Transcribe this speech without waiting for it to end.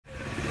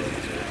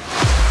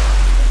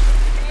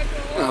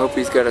hope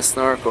he's got a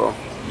snorkel.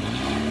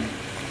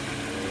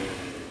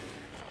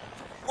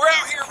 We're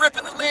out here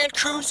ripping the Land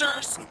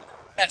Cruisers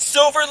at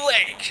Silver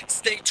Lake.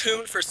 Stay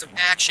tuned for some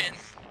action.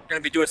 We're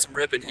gonna be doing some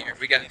ripping here.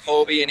 We got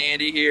Colby and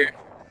Andy here.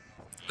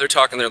 They're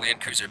talking their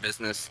Land Cruiser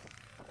business.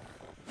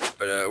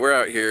 But we're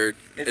out here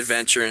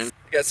adventuring.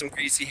 We got some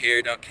greasy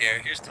hair, don't care.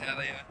 Here's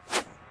Talia.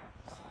 Out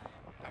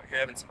here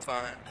having some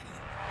fun.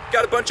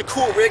 Got a bunch of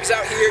cool rigs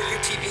out here,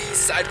 UTVs,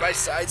 side by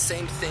side,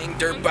 same thing,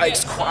 dirt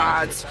bikes,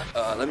 quads.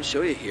 Let me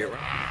show you here.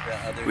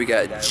 We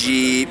got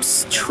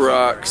Jeeps,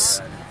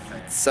 trucks,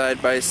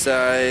 side by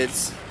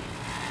sides.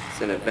 It's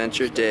an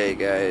adventure day,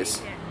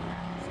 guys.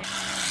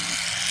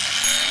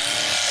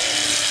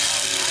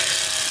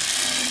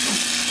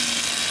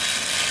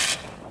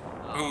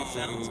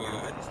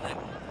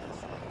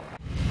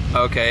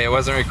 Okay, it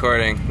wasn't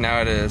recording.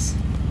 Now it is.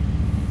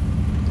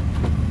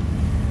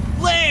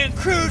 Land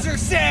Cruiser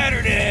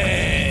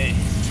Saturday!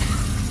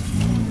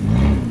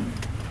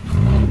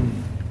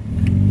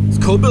 It's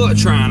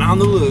Cobilotron on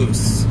the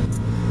loose.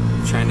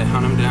 Trying to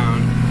hunt him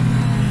down.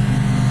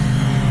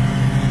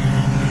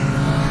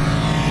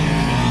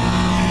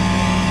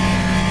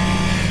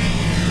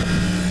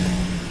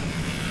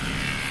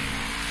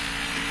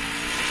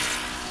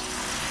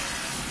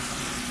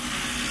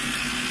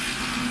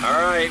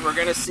 Alright, we're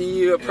gonna see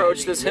you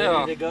approach this hill.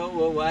 Ready to go?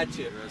 We'll watch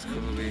it.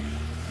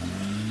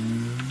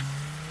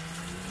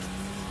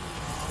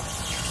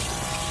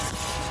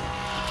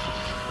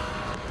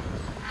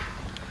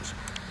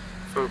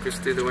 Focus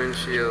through the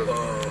windshield.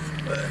 Oh,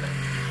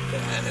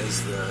 that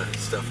is the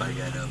stuff I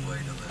gotta avoid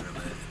a little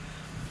bit.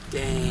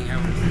 Dang,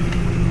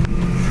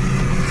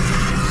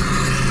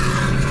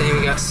 Dang,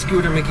 we got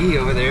Scooter McGee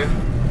over there.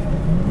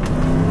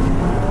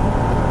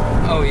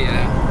 Oh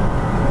yeah.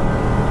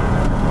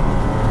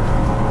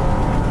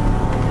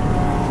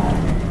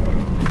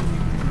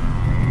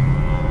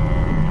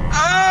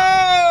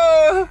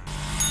 Oh!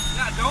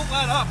 Yeah, don't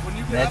let up when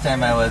you get That up time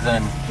here. I was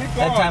in.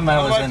 That time I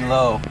was in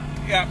low.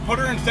 Yeah, put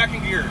her in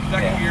second gear.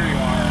 Second gear you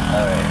want her.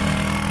 All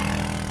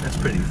right. That's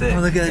pretty thick. Oh,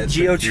 look at that That's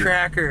Geo pretty cute.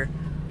 Tracker.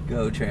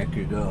 Go,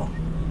 Tracker, go.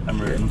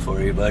 I'm rooting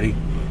for you, buddy.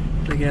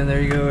 Look at him,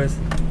 there he goes.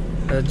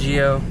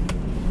 Geo.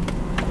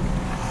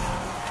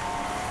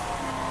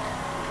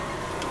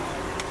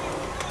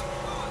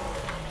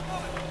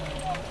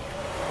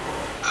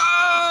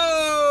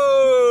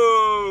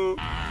 Oh!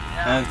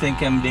 I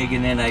think I'm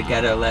digging in. I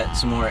gotta let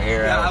some more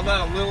air Yeah, I out.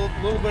 let a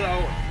little bit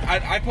out.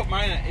 I put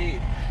mine at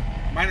 8.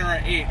 Mine are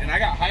at 8, and I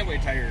got highway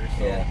tires.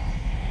 So. Yeah.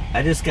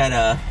 I just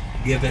gotta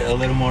give it a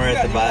little more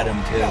at the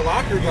bottom too. You got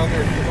lockers on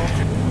there too, don't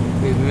you?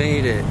 We've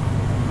made it.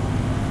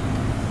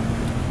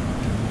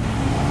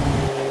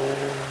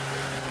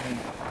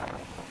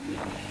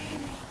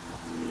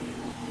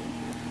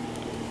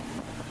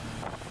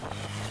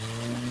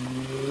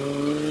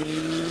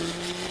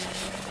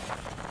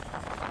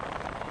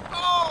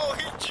 Oh,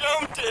 he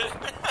jumped it.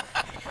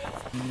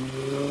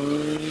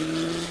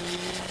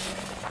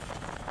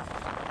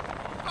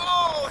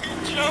 Oh, he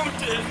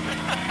jumped it.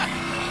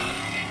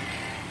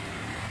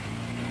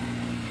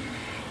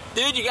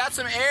 Dude, you got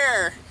some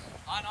air.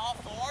 On all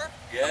four?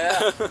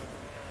 Yeah.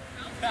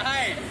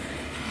 Nice.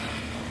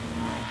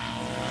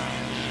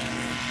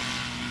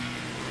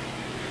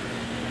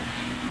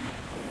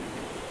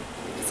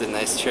 It's a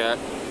nice truck.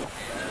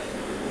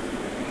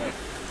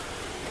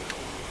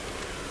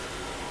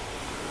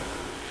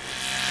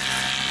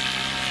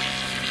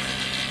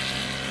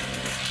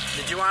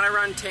 Did you want to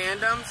run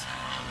tandems?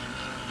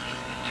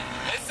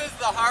 This is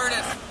the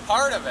hardest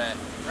part of it.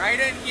 Right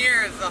in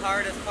here is the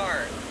hardest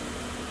part.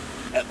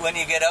 When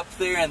you get up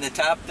there in the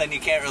top, then you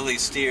can't really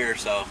steer,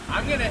 so.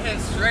 I'm gonna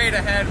hit straight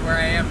ahead where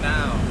I am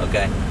now.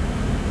 Okay.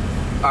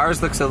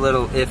 Ours looks a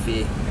little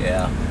iffy.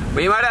 Yeah.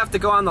 We might have to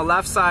go on the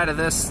left side of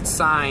this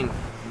sign.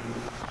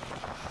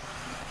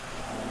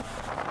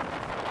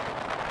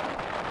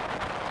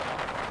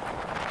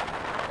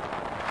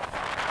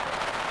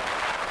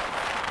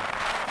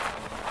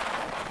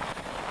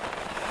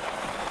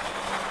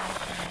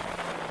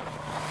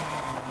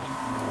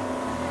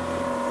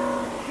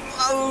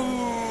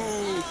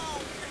 Oh,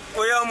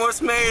 we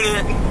almost made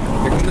it.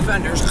 Here come the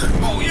fenders.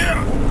 Oh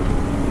yeah.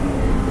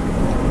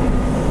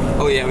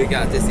 Oh yeah, we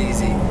got this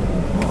easy.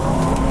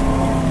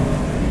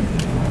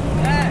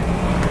 Yes.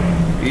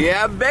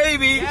 Yeah,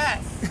 baby.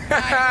 Yes.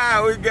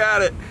 Nice. We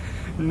got it.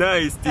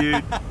 Nice,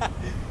 dude.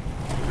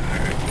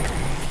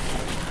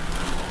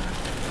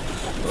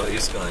 Well,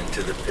 he's going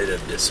to the pit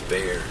of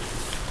despair.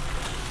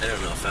 I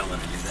don't know if I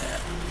want to do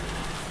that.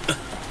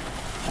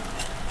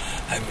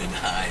 I'm in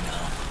high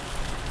now.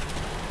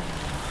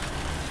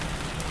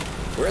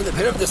 We're in the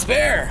pit of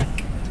despair.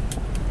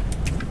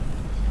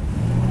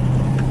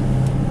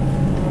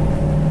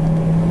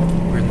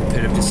 We're in the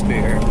pit of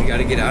despair. We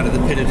gotta get out of the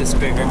pit of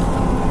despair.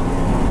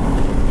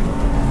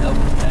 Nope,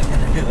 not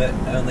gonna do it.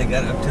 I only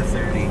got up to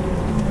 30.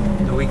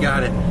 No, we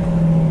got it.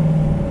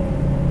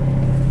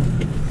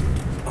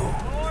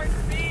 More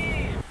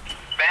speed.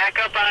 Back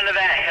up onto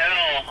that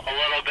hill a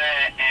little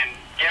bit and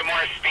get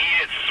more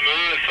speed. It's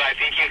smooth, so I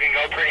think you can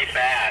go pretty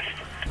fast.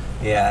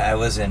 Yeah, I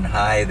was in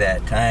high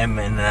that time,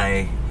 and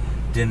I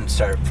didn't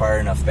start far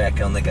enough back.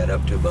 I only got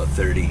up to about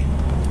 30.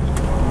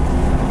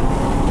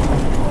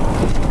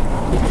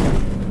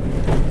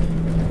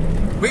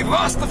 We've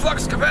lost the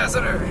flux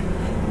capacitor.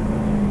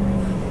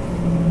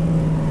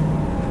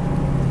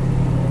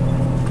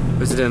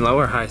 Was it in low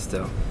or high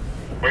still?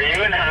 Were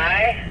you in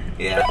high?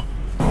 Yeah.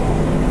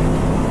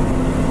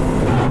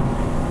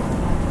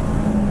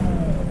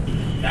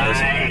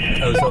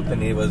 I was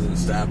hoping he wasn't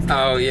stopped.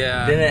 Oh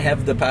yeah. Didn't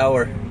have the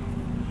power.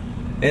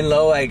 In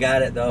low, I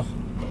got it though.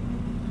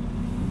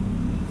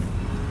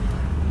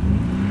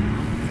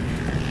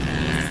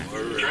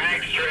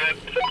 Drag strip.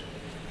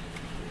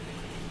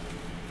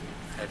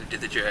 Had to do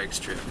the drag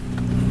strip.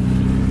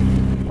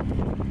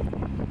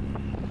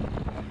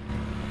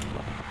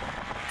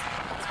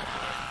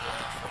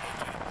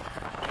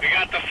 We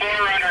got the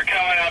Forerunner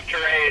coming up to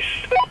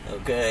race.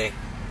 Okay.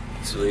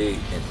 Sweet.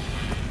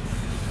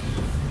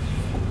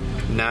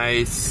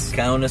 Nice.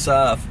 Count us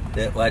off.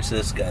 Watch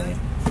this guy.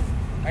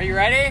 Are you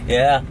ready?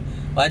 Yeah.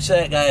 Watch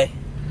that guy.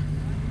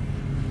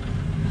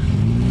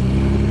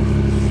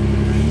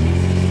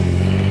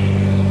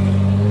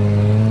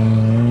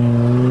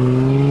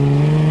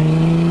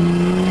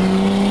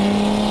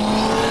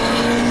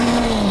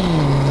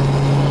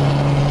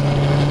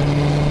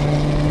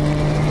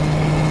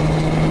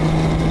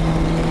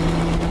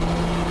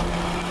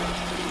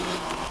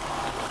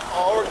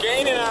 Oh, we're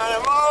gaining on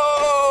him.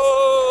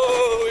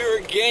 Oh, we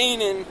were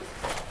gaining.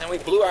 And we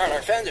blew out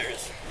our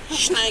fenders.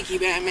 Schnikey,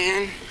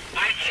 Batman.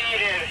 I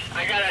cheated.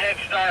 I got a head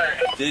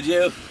start. Did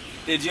you?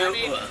 Did you? I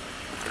mean,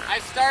 I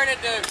started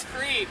to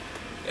creep.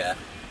 Yeah.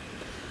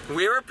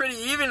 We were pretty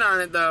even on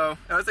it, though.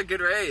 That was a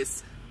good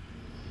race.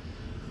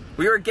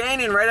 We were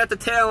gaining right at the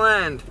tail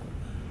end.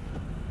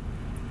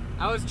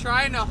 I was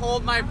trying to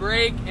hold my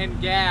brake and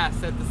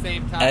gas at the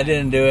same time. I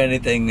didn't do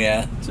anything.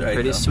 Yeah. That's right.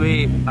 Pretty though.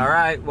 sweet. All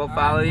right, we'll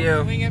follow We'll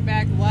you. swing it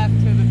back left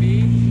to the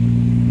beach.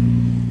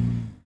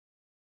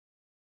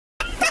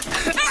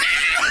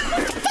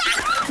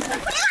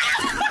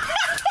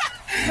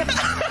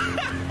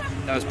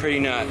 That was pretty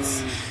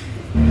nuts.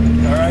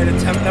 All right,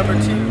 attempt number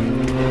 2.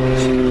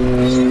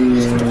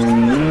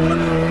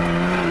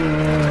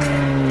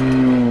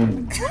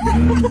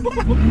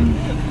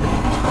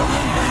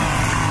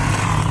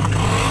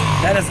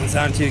 That doesn't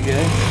sound too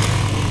good.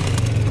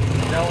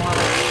 Don't want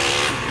to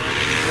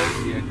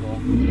vehicle.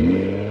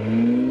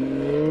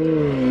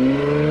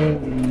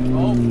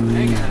 Oh,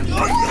 hang on.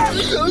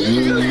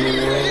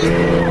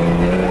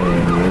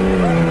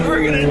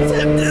 We're gonna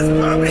attempt this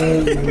puppy.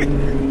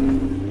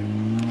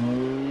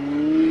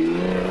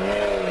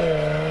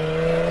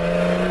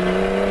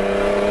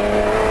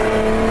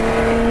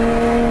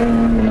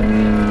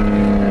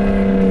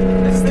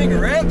 This thing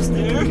rips,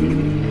 dude.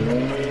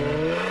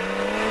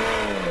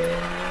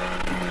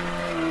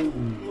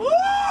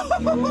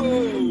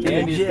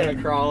 Andy's gonna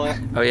crawl it.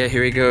 Oh yeah,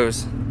 here he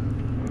goes.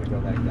 I'm gonna go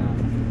back down.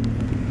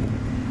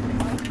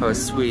 Oh,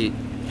 sweet.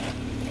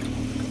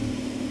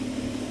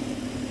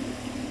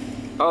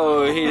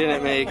 Oh, he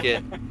didn't make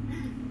it.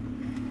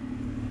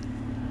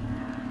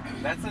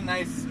 That's a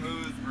nice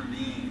smooth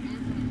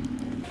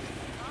ravine.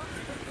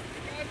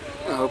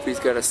 I hope he's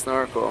got a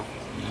snorkel.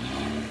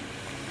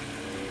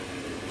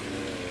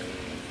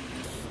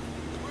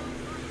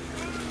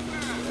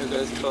 There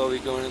goes Kobe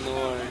going in the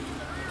water.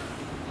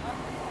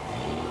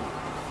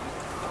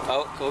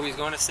 Oh, Kobe's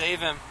going to save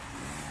him.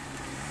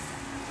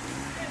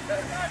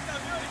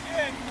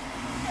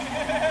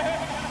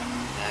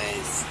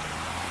 Nice.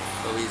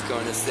 Kobe's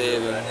going to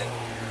save him. I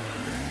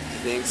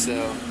think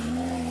so.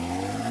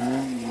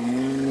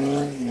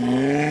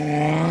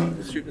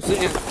 Shooting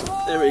sand.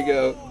 There we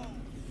go.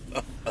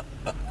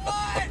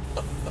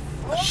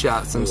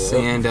 Shot some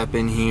sand up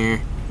in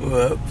here.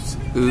 Whoops.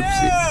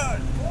 Oopsie.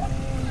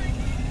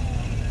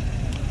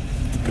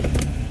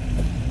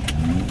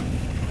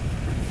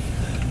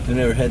 I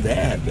never had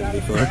that happen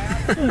before.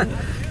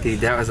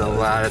 Dude, that was a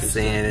lot of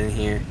sand in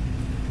here.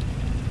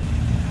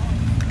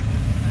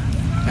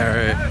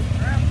 Alright.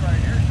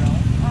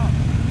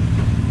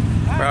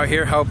 We're out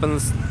here helping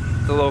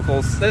the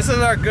locals. This is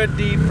our good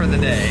deed for the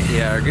day.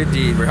 Yeah, our good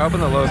deed. We're helping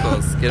the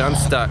locals get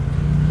unstuck.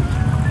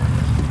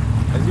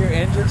 Is your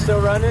engine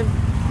still running?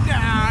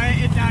 Nah,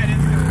 it died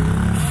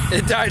instantly.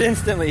 It died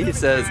instantly, he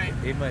says.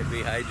 It might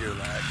be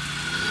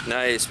hydrolocked.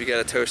 Nice, we got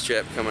a tow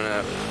strap coming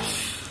up.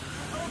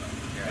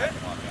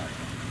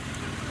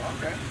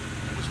 Okay.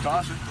 Just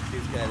toss it. He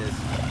got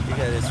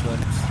his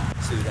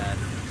swimsuit on.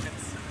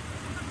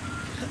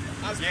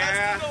 I was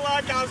feeling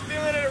luck, I was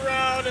feeling it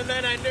around, and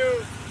then I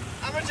knew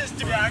I'm gonna just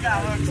do it. I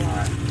got hooked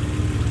on it.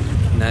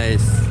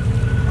 Nice.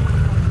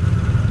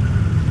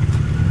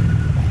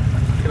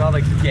 Look at all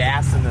the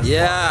gas in this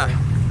Yeah. water.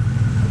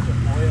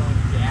 Oil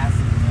and gas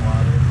in the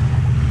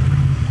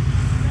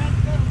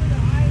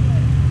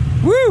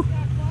water. Woo!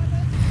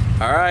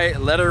 Alright,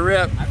 let her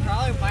rip. I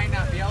probably might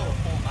not be able to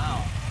pull them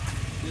out.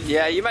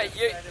 Yeah, you might,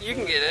 you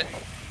can get it.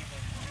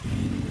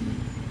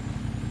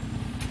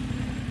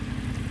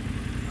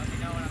 Let me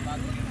know when I'm about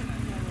to.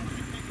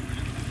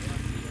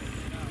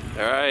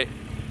 Alright.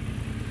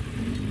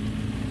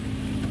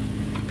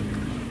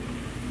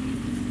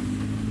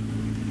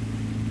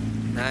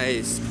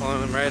 Nice,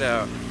 pulling them right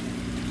out.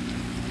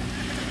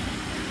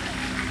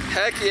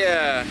 Heck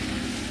yeah!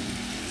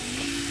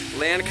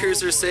 Land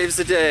Cruiser saves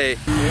the day.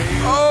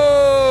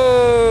 Oh!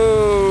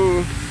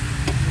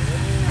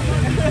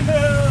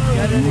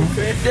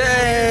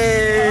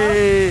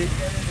 Yay!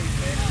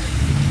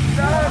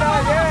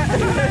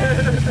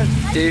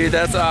 Dude,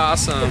 that's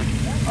awesome.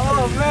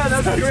 Oh man,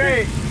 that's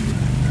great.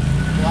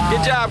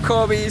 Good job,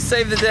 Colby. You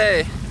saved the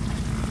day.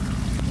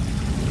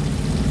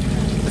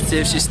 Let's see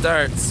if she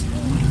starts.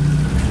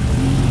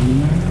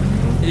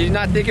 You did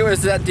not think it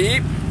was that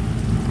deep?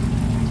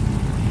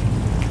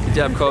 Good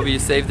job, Colby. You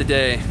saved the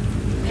day.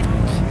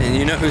 And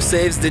you know who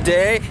saves the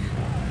day?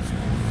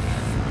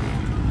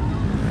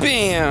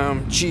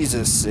 Bam!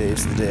 Jesus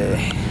saves the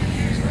day.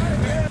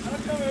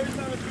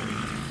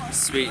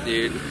 Sweet,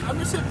 dude. I'm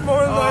just hitting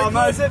more like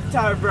my zip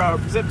tie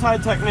broke. Zip tie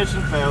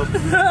technician failed.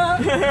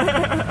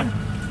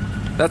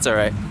 That's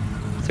alright.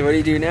 So what do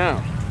you do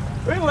now?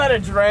 We let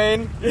it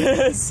drain.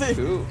 see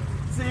Cool.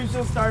 if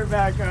she'll start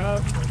back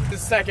up. The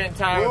second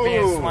time of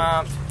being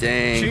swamped.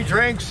 Dang. She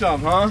drank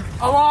some, huh?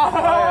 Oh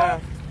yeah.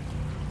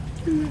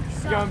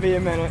 It's gonna be a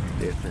minute.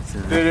 Did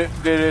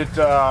it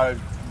die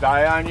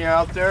on you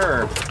out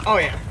there, or Oh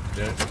yeah.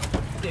 did it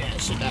Yeah,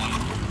 she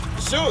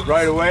died. Shoot.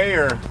 right away,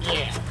 or?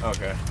 Yeah.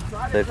 Okay.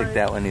 I think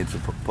that one needs to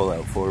pull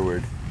out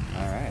forward.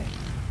 Alright.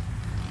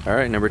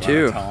 Alright, number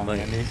two.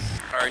 Andy.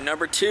 Alright,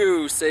 number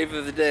two, save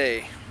of the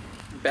day.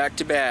 Back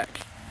to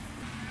back.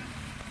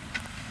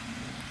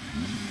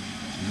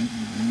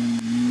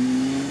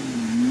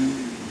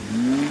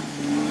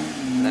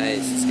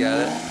 Nice, he's got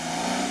it.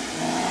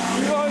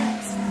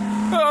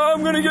 Oh,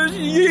 I'm gonna get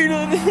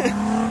yeeted.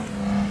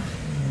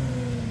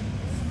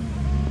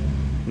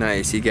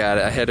 Nice, he got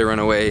it. I had to run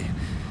away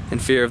in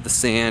fear of the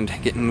sand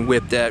getting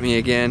whipped at me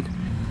again.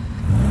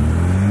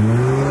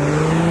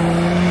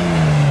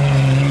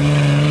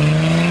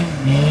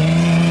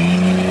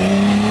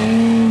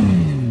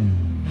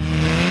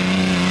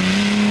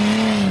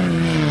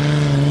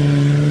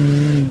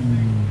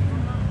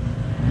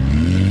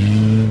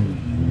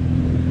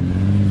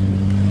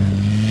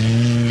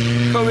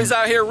 Kobe's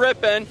out here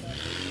ripping.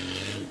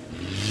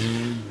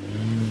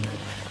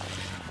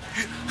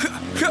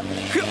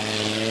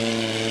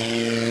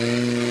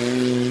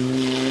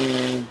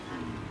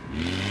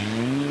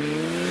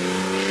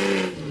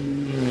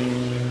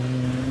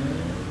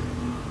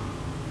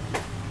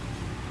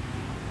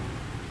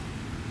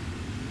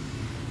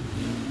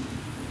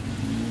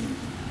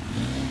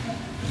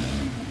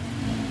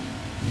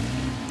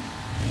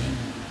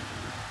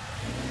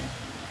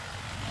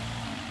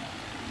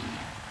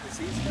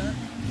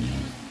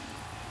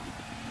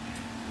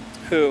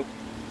 Who?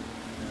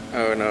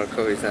 Oh no,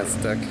 Kobe's not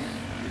stuck.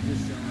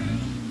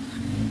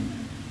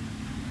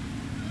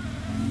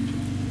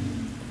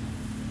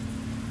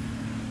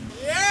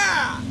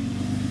 Yeah.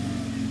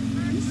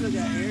 You still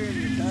got air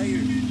in your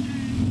tires.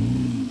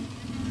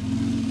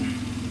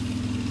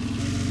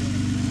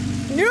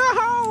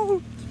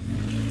 No.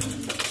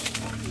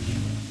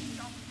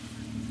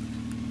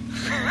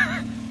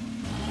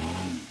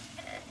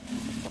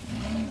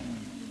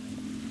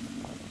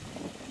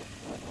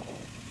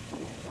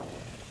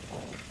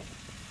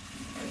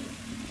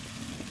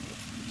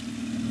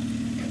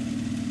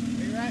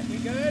 We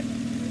good?